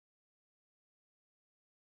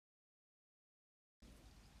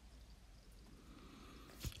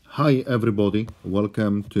Hi everybody,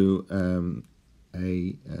 welcome to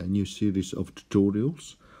a new series of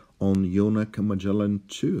tutorials on Yonac Magellan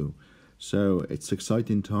 2. So it's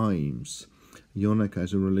exciting times. Yonac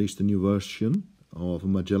has released a new version of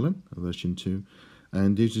Magellan, version 2,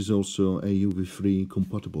 and this is also a UV-free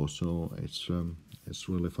compatible, so it's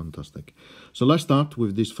really fantastic. So let's start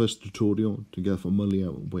with this first tutorial to get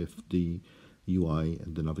familiar with the UI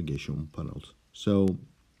and the navigation panels. So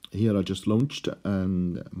here I just launched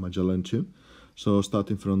and Magellan 2. So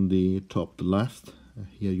starting from the top left,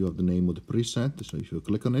 here you have the name of the preset. So if you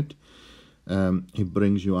click on it, it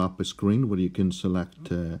brings you up a screen where you can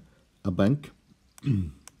select a bank.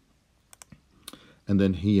 And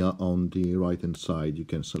then here on the right hand side you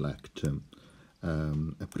can select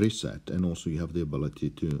a preset, and also you have the ability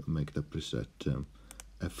to make the preset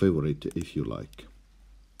a favorite if you like.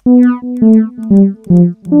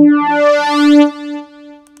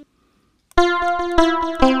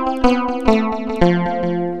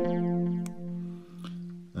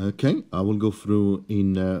 Okay, I will go through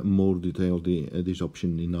in more detail this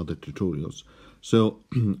option in other tutorials. So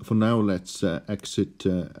for now, let's exit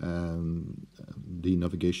the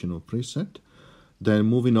navigational preset. Then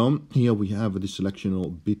moving on, here we have the selection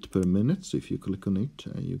of bit per minute. So if you click on it,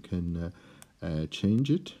 you can change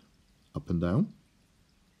it up and down,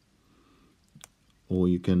 or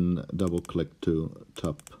you can double click to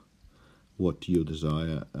tap what you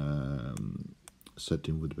desire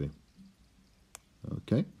setting would be.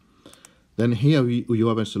 Okay. Then here you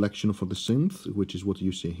have a selection for the synth, which is what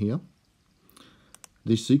you see here.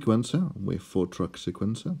 This sequencer with 4-track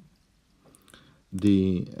sequencer,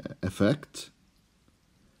 the effect,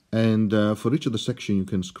 and for each of the section you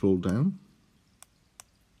can scroll down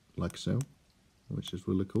like so, which is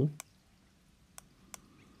really cool.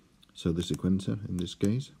 So the sequencer in this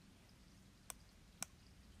case.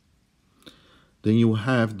 Then you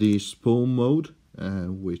have the spawn mode,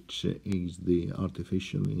 which is the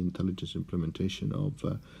artificial intelligence implementation of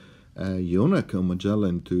Yonac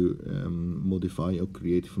Magellan to modify or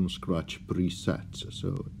create from scratch presets.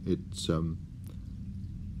 So it's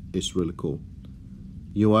really cool.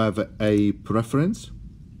 You have a preference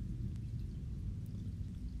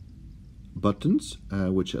buttons,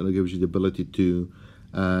 which gives you the ability to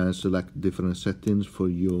select different settings for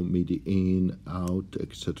your MIDI in, out,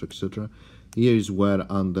 etc., etc. Here is where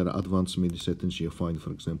under advanced MIDI settings you find,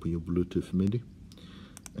 for example, your Bluetooth MIDI.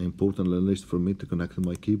 Important at least for me to connect to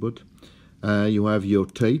my keyboard. You have your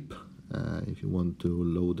tape, if you want to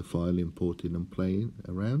load the file, import it and play it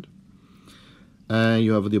around.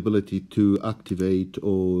 You have the ability to activate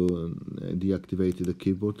or deactivate the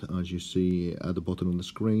keyboard, as you see at the bottom of the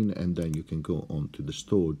screen, and then you can go on to the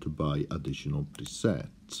store to buy additional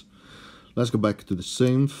presets. Let's go back to the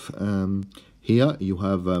synth. Here you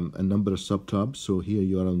have a number of subtabs. So here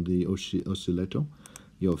you are on the oscillator,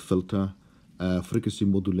 your filter, frequency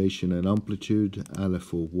modulation and amplitude,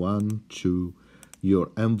 LFO 1, 2,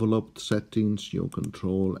 your envelope settings, your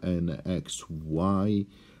control, and X, Y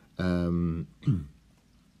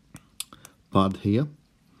pad here.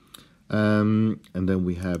 And then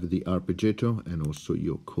we have the arpeggiator and also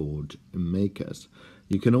your chord makers.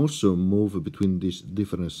 You can also move between these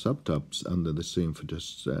different subtabs under the synth,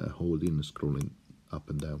 just holding and scrolling up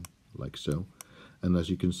and down like so. And as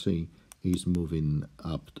you can see, he's moving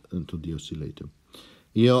up into the oscillator.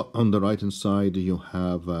 Here on the right hand side, you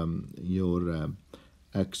have your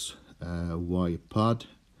X, Y pad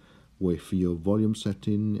with your volume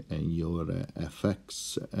setting and your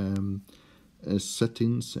FX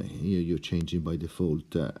settings. Here you're changing by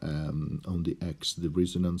default on the X the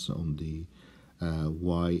resonance, on the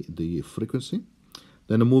Y the frequency.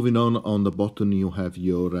 Then moving on the bottom you have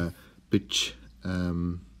your pitch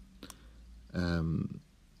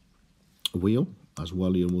wheel, as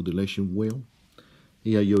well your modulation wheel.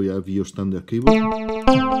 Here you have your standard keyboard.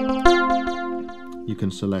 You can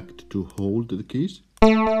select to hold the keys.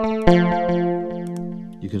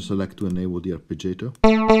 You can select to enable the arpeggiator,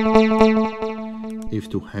 if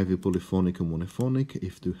to have a polyphonic or monophonic,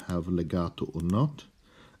 if to have legato or not.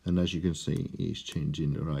 And as you can see, it's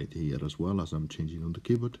changing right here as well as I'm changing on the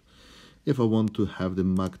keyboard. If I want to have the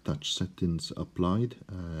mag touch settings applied,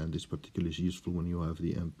 this particularly is useful when you have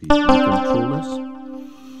the MP3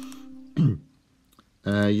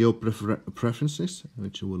 controllers. Your preferences,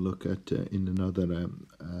 which we'll look at in another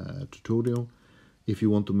tutorial. If you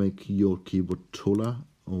want to make your keyboard taller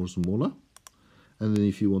or smaller, and then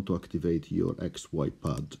if you want to activate your XY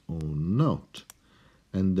pad or not.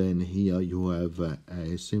 And then here you have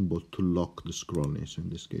a symbol to lock the scrolling. So in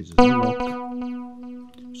this case it's a lock,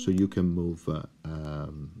 so you can move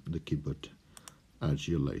the keyboard at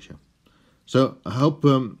your leisure. So I hope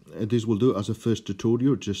this will do as a first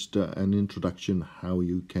tutorial, just an introduction how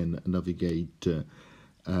you can navigate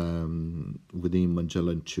within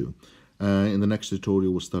Magellan 2. In the next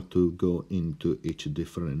tutorial, we'll start to go into each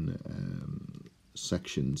different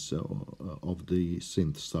sections of the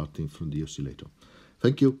synth, starting from the oscillator.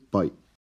 Thank you. Bye.